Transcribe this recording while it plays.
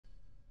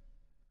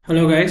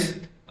Hello guys,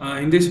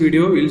 in this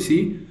video we'll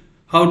see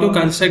how to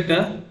construct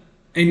a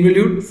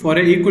involute for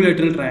an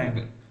equilateral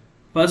triangle.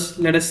 First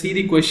let us see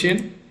the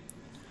question.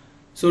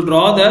 So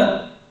draw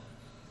the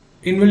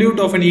involute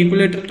of an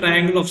equilateral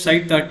triangle of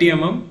side 30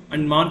 mm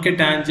and mark a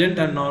tangent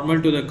and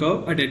normal to the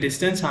curve at a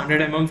distance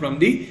 100 mm from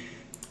the,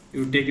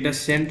 you take it as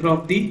center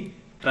of the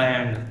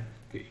triangle.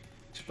 Okay.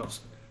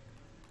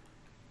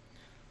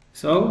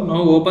 So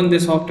now open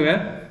the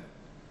software.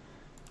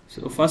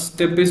 So first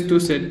step is to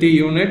set the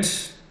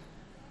units.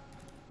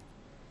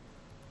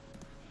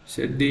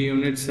 Set the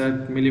units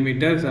at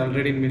millimeters,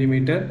 already in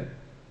millimeter.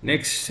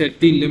 Next, set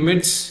the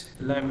limits,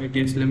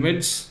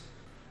 limits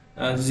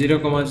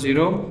 0,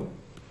 0.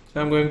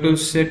 So I'm going to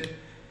set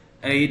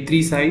a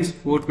E3 size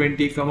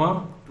 420,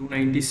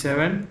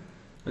 297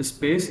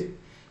 space.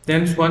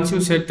 Then once you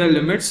set the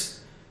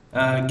limits,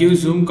 give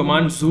zoom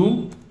command,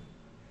 zoom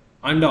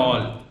and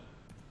all.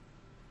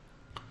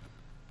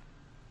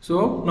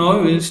 So now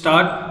we will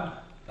start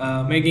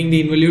making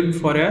the involute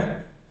for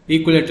a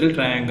equilateral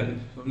triangle.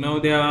 So now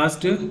they are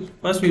asked,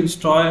 first we will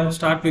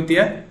start with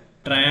a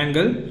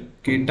triangle.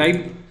 Okay,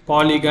 type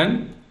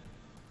polygon.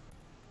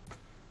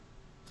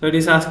 So it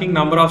is asking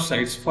number of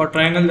sides. For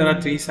triangle there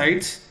are 3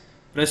 sides.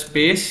 Press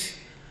space.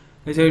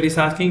 So it is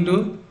asking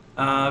to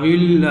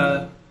we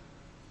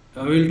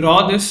will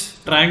draw this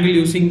triangle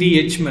using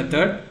the edge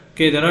method.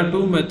 Okay, there are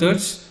 2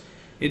 methods.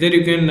 Either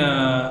you can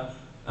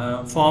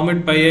form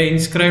it by a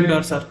inscribed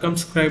or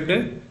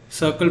circumscribed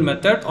circle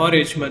method or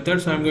edge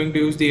method. So I am going to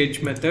use the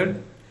edge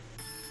method.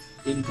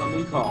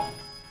 Incoming call.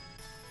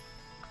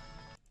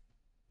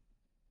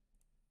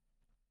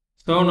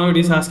 So now it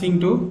is asking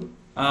to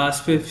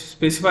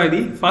specify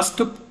the first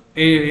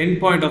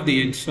end point of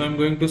the edge. So I am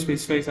going to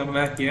specify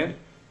somewhere here,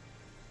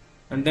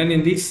 and then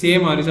in the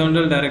same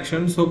horizontal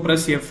direction. So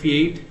press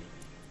F8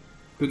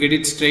 to get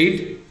it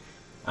straight,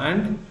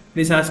 and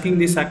it is asking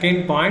the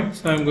second point.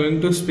 So I am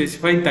going to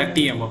specify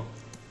 30 mm.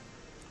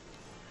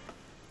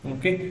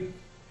 Okay.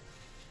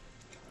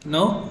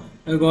 Now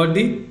I got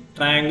the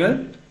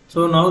triangle.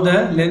 So now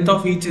the length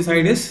of each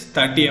side is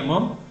 30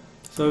 mm.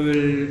 So we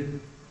will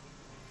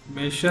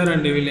measure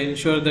and we will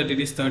ensure that it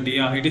is 30.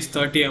 Yeah, it is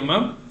 30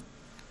 mm.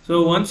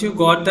 So once you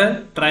got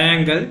the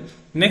triangle,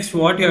 next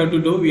what you have to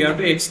do, we have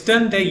to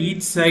extend the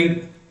each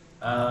side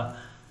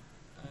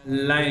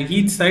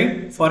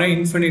for an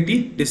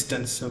infinity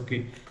distance.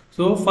 Okay.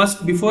 So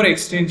first, before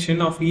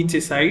extension of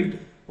each side,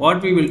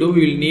 what we will do,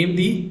 we will name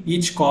the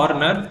each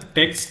corner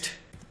text.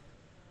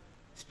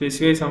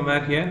 Specify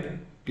somewhere here,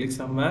 click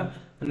somewhere,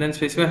 and then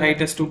specify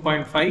height as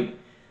 2.5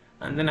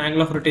 and then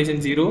angle of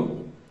rotation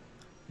 0.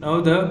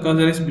 Now the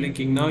cursor is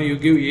blinking. Now you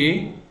give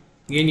A,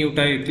 again you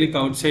click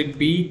outside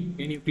B,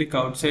 again you click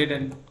outside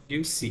and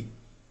give C.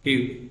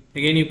 Okay.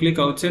 Again you click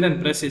outside and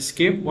press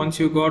escape. Once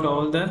you got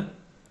all the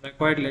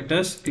required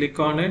letters, click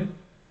on it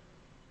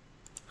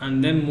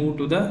and then move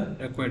to the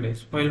required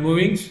edge. While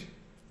moving,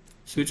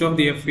 switch off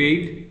the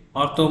F8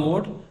 ortho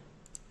mode,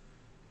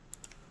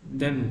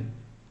 then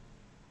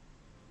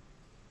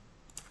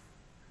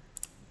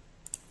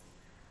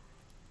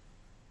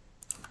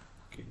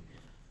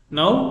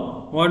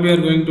now what we are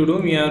going to do,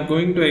 we are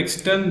going to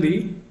extend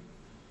the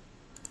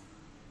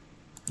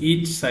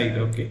each side.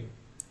 Okay.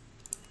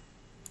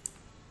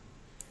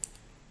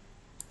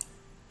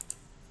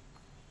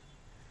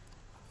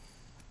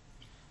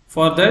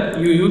 For that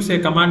you use a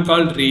command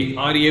called ray,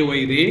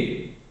 R-A-Y,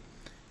 ray.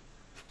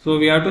 So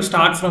we have to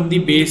start from the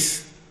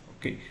base.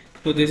 Okay.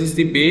 So this is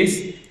the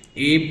base,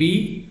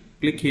 AB,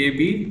 click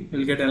AB, you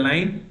will get a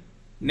line.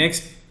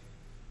 Next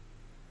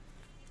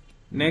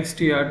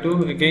you have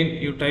to, again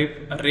you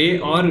type array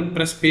or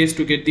press space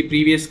to get the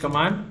previous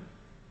command.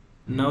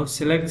 Now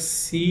select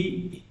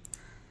C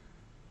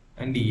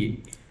and A.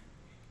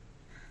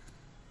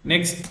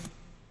 Next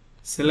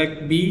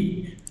select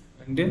B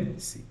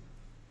and C.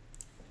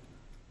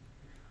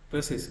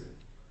 Press this.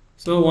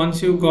 So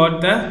once you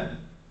got the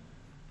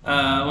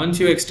once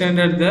you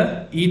extended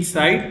the each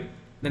side,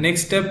 the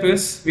next step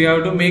is we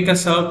have to make a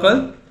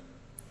circle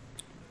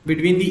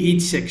between the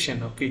each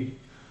section. Okay.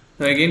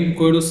 So again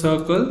go to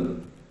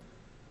circle.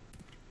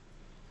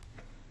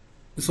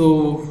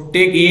 So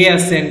take A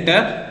as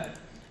center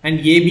and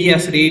AB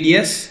as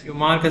radius. You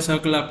mark a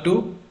circle up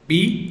to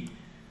B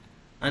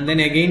and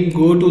then again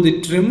go to the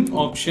trim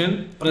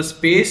option, press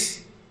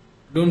space,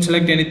 don't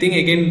select anything,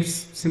 again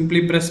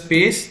simply press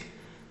space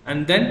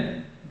and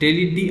then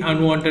delete the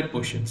unwanted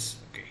portions.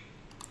 Okay.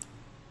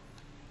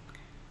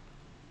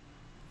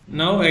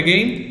 Now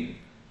again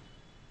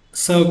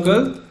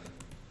circle.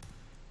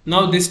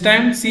 Now this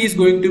time C is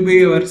going to be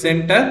your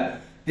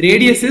center,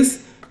 radius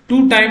is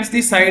 2 times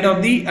the side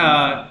of the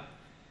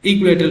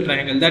equilateral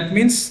triangle, that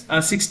means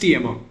 60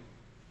 mm.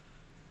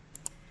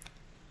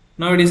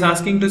 Now it is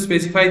asking to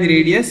specify the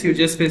radius, you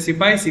just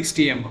specify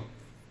 60 mm.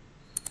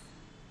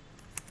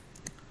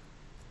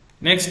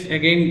 Next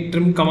again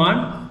trim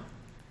command.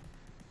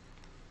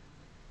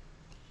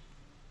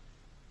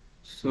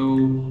 So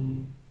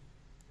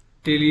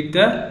delete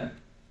the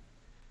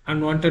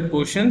unwanted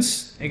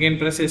portions, again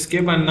press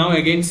escape and now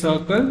again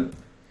circle.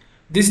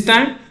 This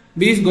time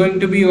B is going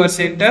to be your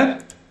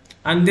center,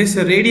 and this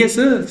radius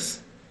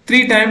is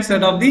 3 times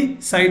that of the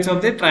sides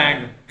of the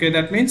triangle. Okay,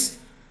 that means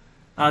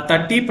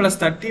 30 plus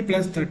 30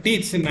 plus 30,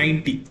 it's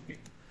 90.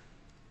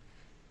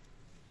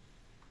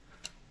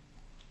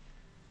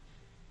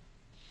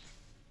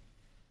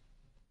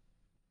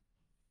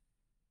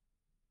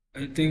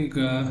 I think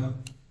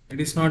it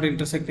is not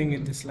intersecting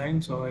with this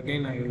line, so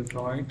again I will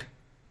draw it.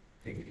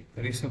 I think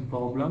there is a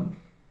problem.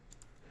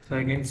 So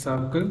again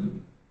circle,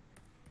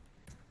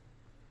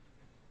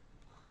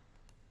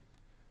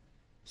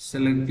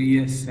 select B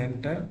as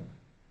center,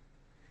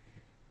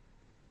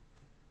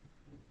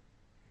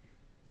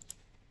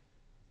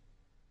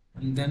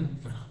 and then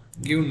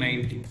give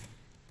 90.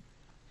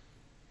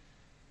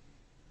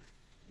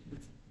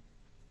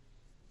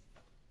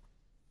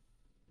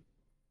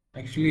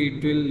 Actually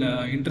it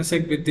will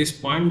intersect with this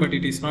point, but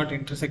it is not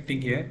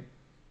intersecting here.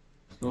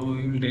 So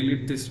we will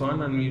delete this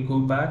one and we'll go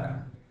back,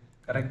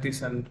 correct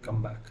this and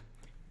come back.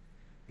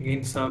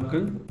 Again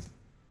circle,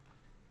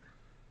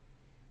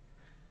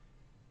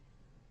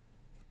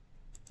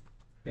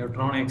 we have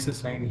drawn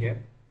excess line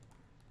here.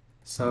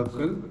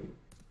 Circle,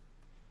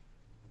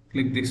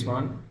 click this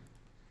one,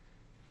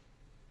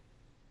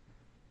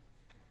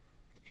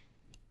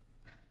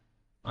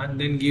 and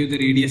then give the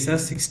radius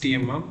as 60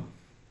 mm.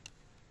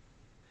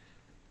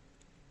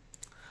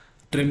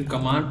 Trim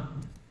command,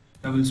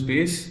 double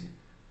space,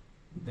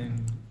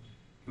 then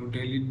you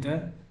delete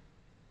the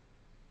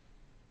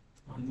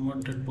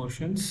unwanted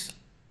portions.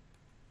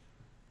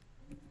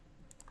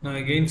 Now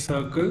again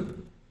circle,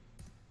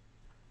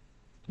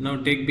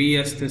 now take B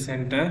as the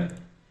center,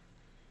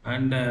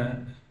 and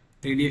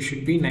radius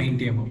should be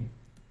 90 mm.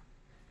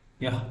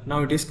 Yeah,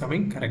 now it is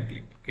coming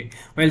correctly. Okay,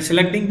 while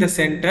selecting the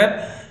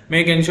center,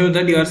 make ensure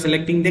that you are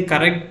selecting the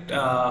correct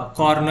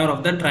corner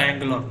of the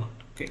triangle or not.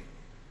 Okay,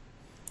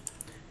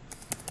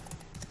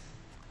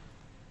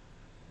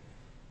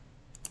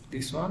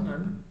 this one,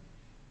 and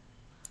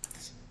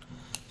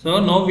so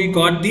now we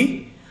got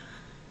the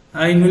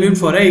involute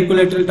for a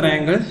equilateral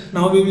triangle.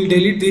 Now we will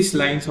delete these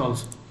lines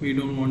also. We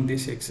don't want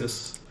these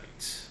excess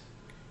lines.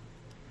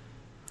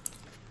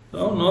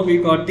 So now we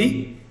got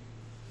the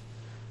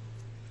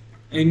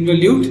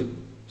involute.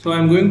 So I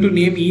am going to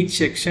name each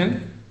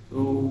section.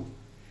 So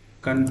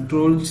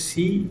Control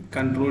C,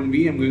 Control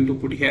V. I am going to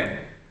put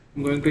here. I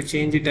am going to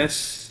change it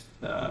as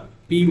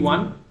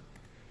P1.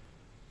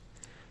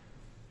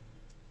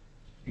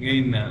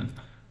 Again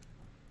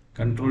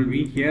Control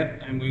V here.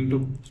 I am going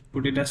to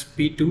put it as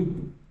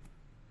P2.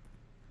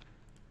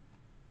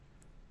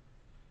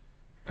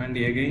 And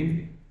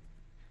again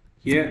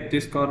here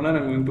this corner I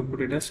am going to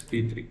put it as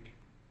P3.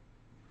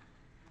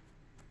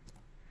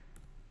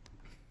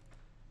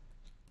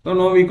 So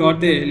now we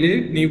got the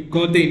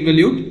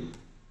involute.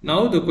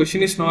 Now the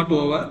question is not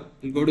over.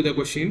 We'll go to the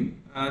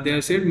question. They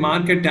have said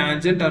mark a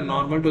tangent or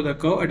normal to the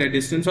curve at a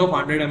distance of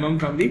 100 mm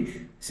from the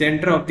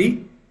center of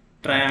the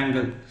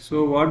triangle.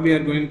 So what we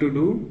are going to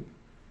do,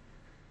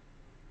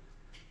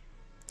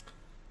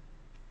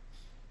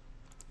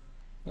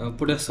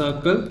 put a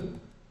circle,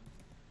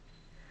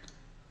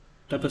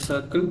 tap a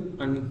circle,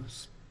 and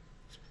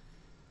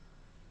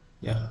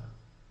yeah,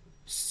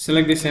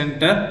 select the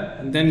center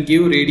and then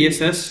give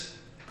radius as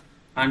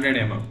 100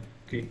 mm.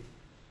 Okay,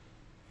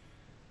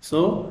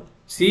 so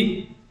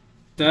see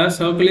the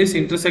circle is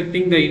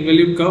intersecting the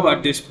involute curve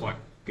at this point.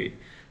 Okay,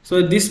 so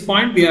at this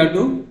point we have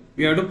to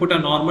put a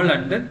normal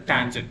at the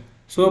tangent.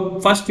 So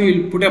first we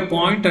will put a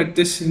point at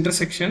this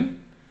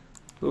intersection.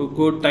 So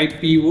go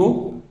type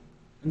PO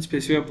and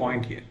specify a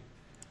point here.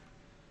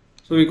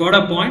 So we got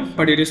a point,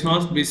 but it is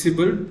not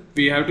visible.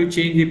 We have to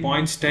change the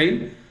point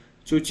style.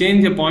 So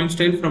change the point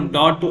style from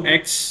dot to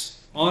X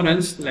or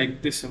else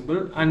like this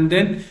symbol, and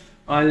then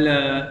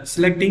while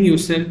selecting you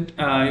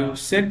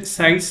set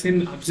size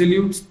in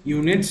absolute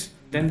units,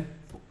 then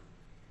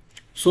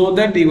so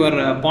that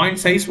your point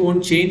size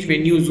won't change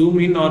when you zoom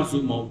in or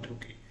zoom out.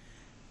 Okay,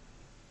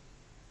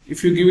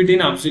 if you give it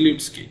in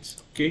absolute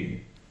scales.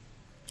 Okay,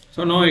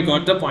 so now I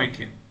got the point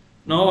here.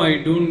 Now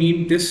I don't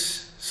need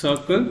this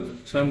circle,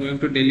 so I'm going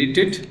to delete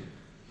it.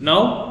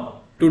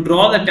 Now to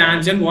draw the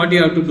tangent, what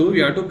you have to do,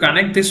 you have to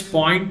connect this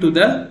point to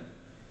the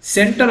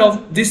center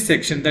of this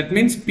section. That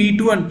means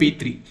P2 and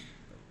P3.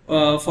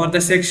 For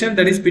the section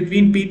that is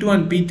between P2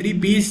 and P3,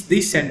 B is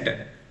the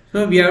center.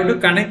 So we have to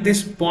connect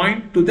this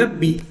point to the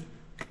B.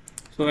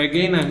 So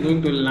again I'm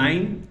going to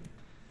line,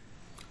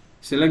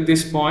 select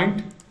this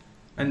point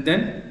and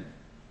then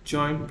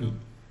join P.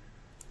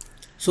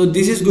 So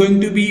this is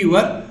going to be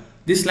your,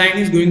 this line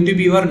is going to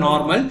be your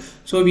normal.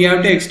 So we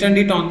have to extend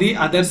it on the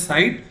other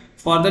side.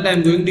 For that I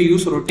am going to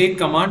use rotate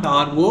command,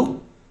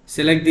 RO,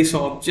 select this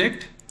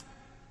object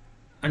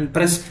and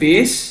press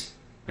space,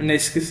 and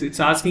it's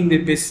asking the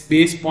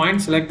base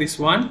point, select this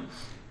one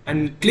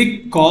and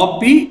click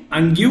copy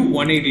and give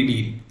 180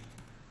 degree.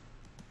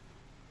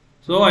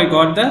 So I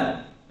got the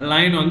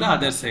line on the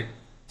other side.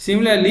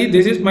 Similarly,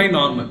 this is my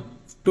normal.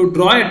 To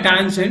draw a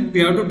tangent,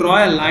 we have to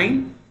draw a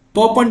line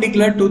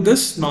perpendicular to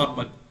this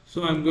normal.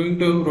 So I'm going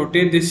to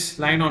rotate this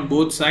line on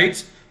both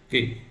sides.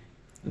 Okay,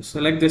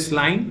 select this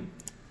line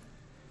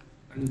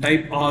and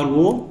type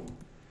RO.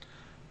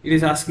 It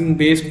is asking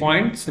base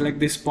point, select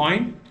this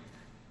point,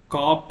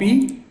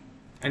 copy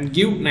and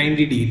give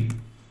 90 degree.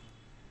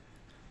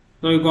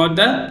 So you got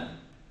a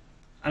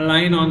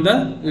line on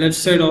the left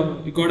side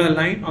of, you got a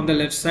line on the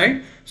left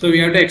side. So we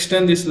have to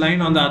extend this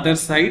line on the other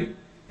side.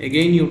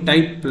 Again you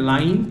type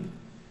line,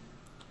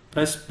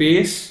 press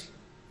space,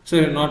 so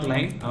not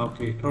line,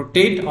 okay,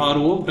 rotate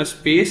RO, press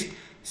space,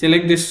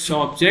 select this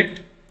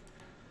object,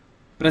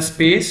 press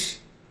space,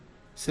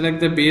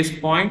 select the base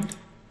point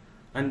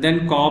and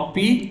then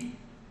copy,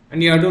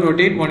 and you have to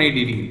rotate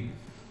 180 degree.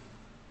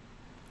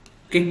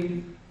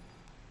 Okay,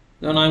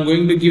 so now I'm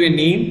going to give a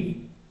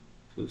name.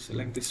 So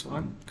select this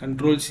one,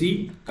 Control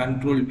C,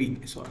 Control V,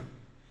 sorry,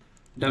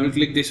 double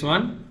click this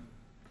one.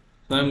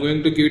 So I'm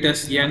going to give it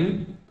as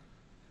N.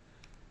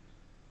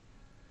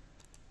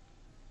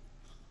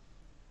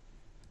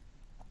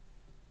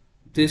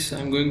 This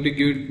I'm going to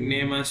give it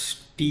name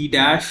as T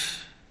dash.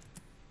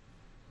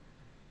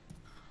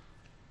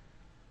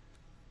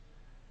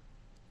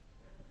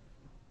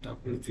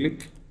 Double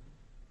click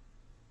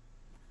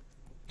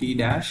T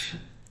dash,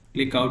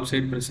 click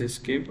outside, press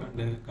escape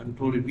and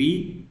Control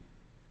V.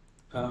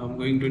 I'm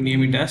going to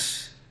name it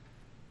as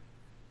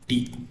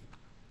T.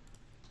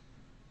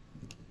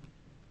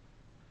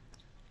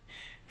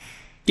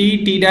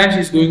 T dash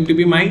is going to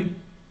be my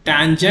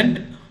tangent,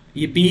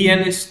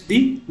 PN is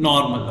the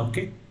normal.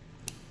 Okay,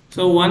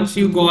 so once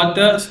you got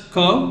the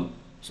curve,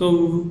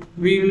 so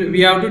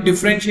we have to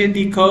differentiate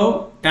the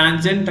curve,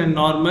 tangent and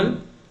normal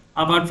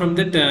apart from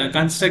the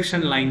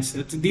construction lines.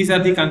 These are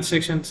the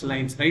construction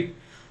lines, right?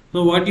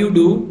 So what you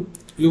do,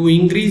 you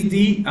increase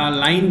the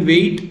line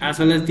weight as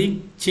well as the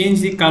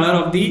change the color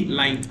of the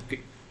line. Okay,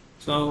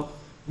 so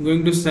I'm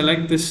going to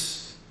select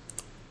this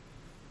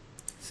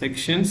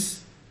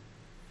sections.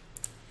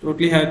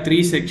 Totally have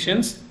 3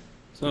 sections.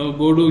 So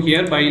go to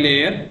here by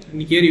layer,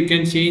 and here you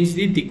can change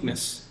the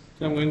thickness.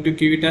 So I'm going to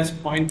give it as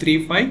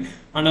 0.35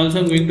 and also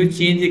I'm going to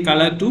change the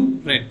color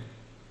to red.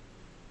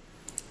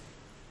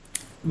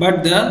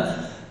 But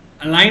the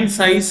line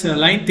size,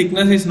 line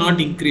thickness is not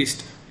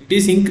increased. It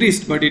is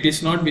increased but it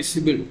is not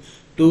visible.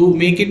 To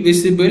make it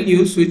visible,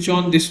 you switch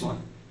on this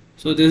one.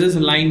 So this is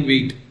line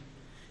weight.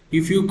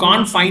 If you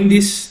can't find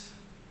this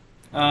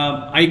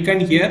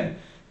icon here,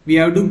 we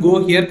have to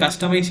go here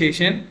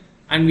customization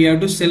and we have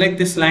to select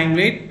this line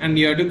weight and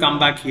we have to come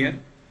back here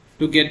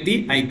to get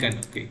the icon.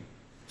 Okay,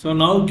 so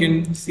now you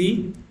can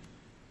see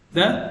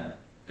the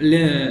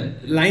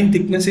line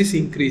thickness is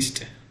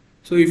increased.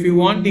 So if you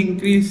want to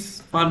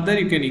increase further,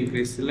 you can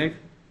increase. Select,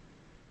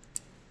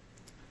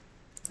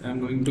 I'm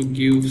going to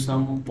give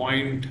some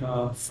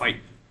 0.5.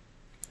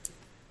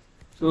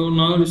 So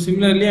now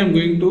similarly I'm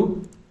going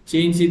to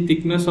change the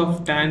thickness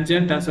of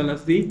tangent as well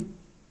as the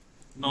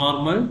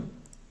normal.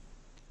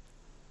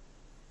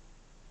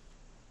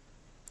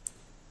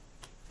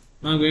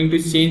 Now I'm going to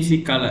change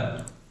the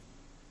color.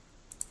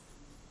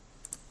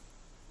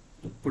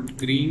 Put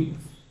green.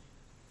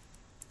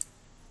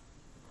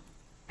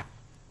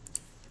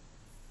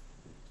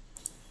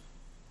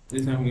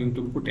 This I'm going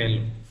to put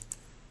yellow.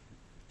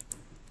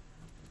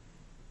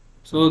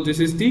 So this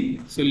is the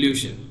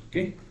solution.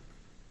 Okay,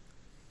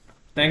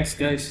 thanks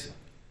guys.